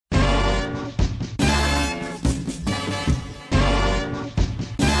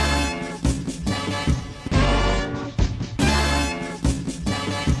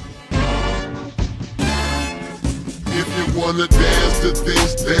wanna dance to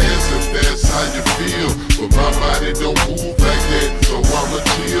this dance, if that's how you feel, but my body don't move like that, so I'ma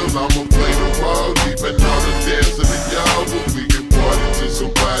chill, I'ma play the wall, leaving all the dancing to y'all, but we can party till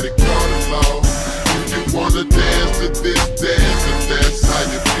somebody call the law. If you wanna dance to this dance, if that's how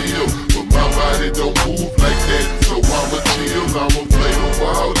you feel, but my body don't move like that, so I'ma chill, I'ma play the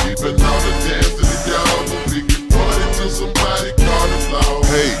wall, leaving all the dancing to y'all, but we can party till somebody call the law.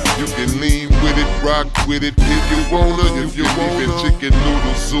 Hey, you can lean with it, rock with it if you wanna. If you wanna chicken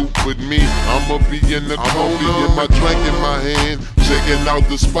noodle soup with me, I'ma be in the corner, in my drink in my hand, checking out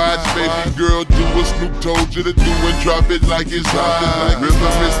the spots. Baby girl, do what Snoop told you to do and drop it like it's hot.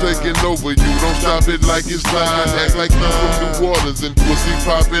 Rhythm is taking over you, don't stop it like it's not. Act like you from New Orleans and pussy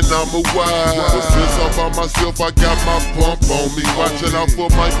poppin', I'm a wild. But since I'm by myself, I got my pump on me. Watching out for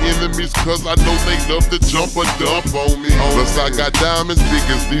my enemies, cause I know they love to jump or dump on me. Plus I got diamonds big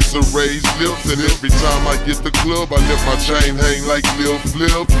as Lisa Ray's lips, and every time I get the club, I let my chain hang like Lil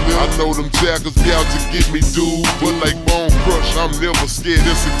Flip. I know them jackers be out to get me, dude, but like Bone Crush, I'm never scared.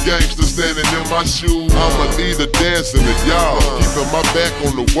 It's a gangster standing in my shoes. I'ma lead a dancing to y'all, keeping my back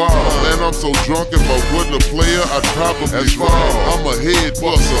on the wall. Man, I'm so drunk, if I wasn't a player, I'd probably fall. I'm a head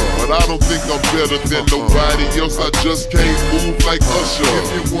buster, but I don't think I'm better than nobody else. I just can't move like Usher. If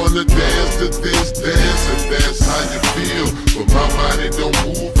you wanna dance to this dance, if that's how you feel, but my body don't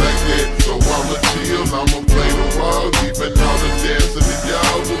move like that, so I'ma chill, I'ma play the wall, leaving all the dancing to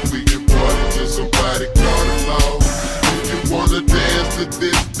y'all, but we can party till somebody call the law. If you wanna dance to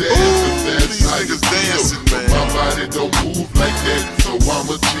this dance, if that's how you feel, but my body don't move like that, so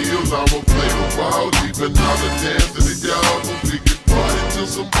I'ma chill, I'ma play the wall, leaving all the dancing to y'all, but we can party till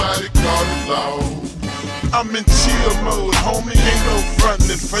somebody call the law. I'm in chill mode, homie, ain't no frontin'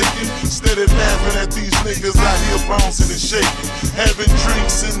 and faking. Steady laughing at these niggas out here bouncing and shaking. Having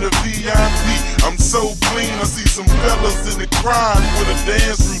drinks in the VIP, I'm so clean. I see some fellas in the crowd with a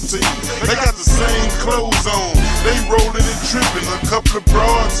dance routine. They got the same clothes on, they rolling and tripping. A couple of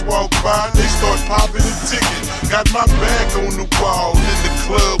broads walk by, they start popping and ticking. Got my back on the wall, in the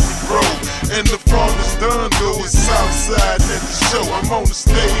club we roll, and the farthest done go is Southside at the show. I'm on the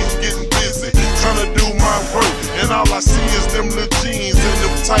stage getting busy, trying to do my work, and all I see is them little jeans and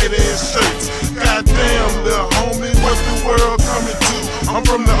them tight ass shirts. Goddamn, little homie, what the world coming to? I'm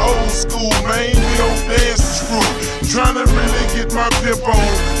from the old school, man, we don't dance the screw. Trying to really get my pimp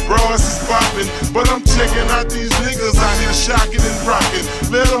on, bras is popping, but I'm checking out these niggas out here shocking and rocking.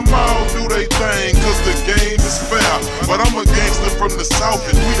 Let them all do they thing, cause the game is fair, but I'm a gangster from the south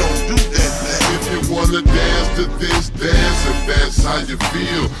and we don't do that now. If you wanna dance to this dance, if that's how you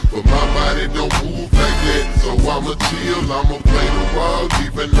feel, but my body don't move like that, so I'ma chill, I'ma play the wall,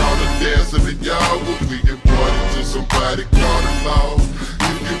 leaving all the dancing to y'all, but we can party till somebody call the law.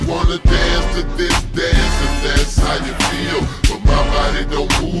 If you wanna dance to this dance, if that's how you feel, but my body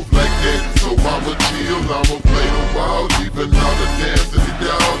don't move like that, so I'ma chill, I'ma play the wall, leaving all the dancing to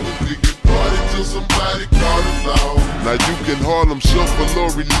y'all, but we can party till somebody call the law. Now you can Harlem shuffle or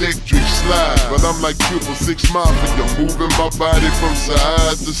electric slide, but I'm like 666 Mafia, moving my body from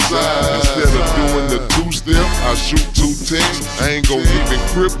side to side. Instead of doing the two-step, I shoot 210. I ain't gon' even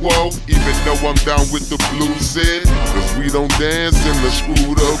crip walk, even though I'm down with the blue set, cause we don't dance in the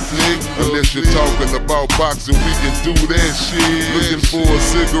screwed up click. Unless you're talking about boxing, we can do that shit. Looking for a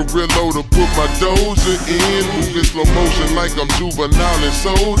cigarillo to put my doja in, moving slow motion like I'm Juvenile and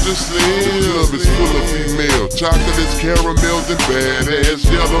Soldier Slim. The club is full of female chocolates, caramels, and badass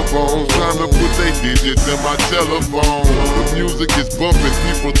yellow bones, trying to put they digits in my telephone. The music is bumping,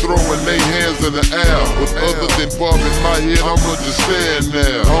 people throwing their hands in the air, but other than bobbing my head, I'ma just stand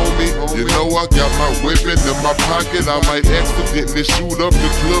there. Homie, you know I got my weapon in my pocket, I might accidentally shoot up the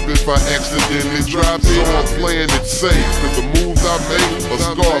club if I accidentally drop it. So I'm playing it safe, cause the moves I make are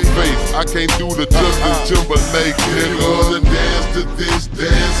Scarface. I can't do the Justin Timberlake, nigga. You wanna dance to this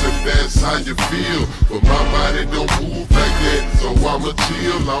dance, if that's how you feel, but my body don't move like that, so I'ma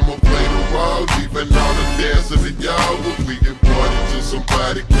chill, I'ma play the wall, leaving all the dancing to y'all, but we can party till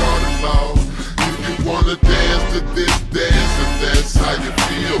somebody call the law. If you wanna dance to this dance, if that's how you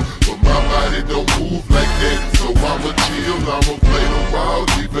feel, but my body don't move like that, so I'ma chill, I'ma play the wall,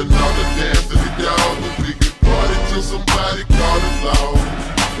 leaving all the dancing to y'all, but we can party till somebody call the law.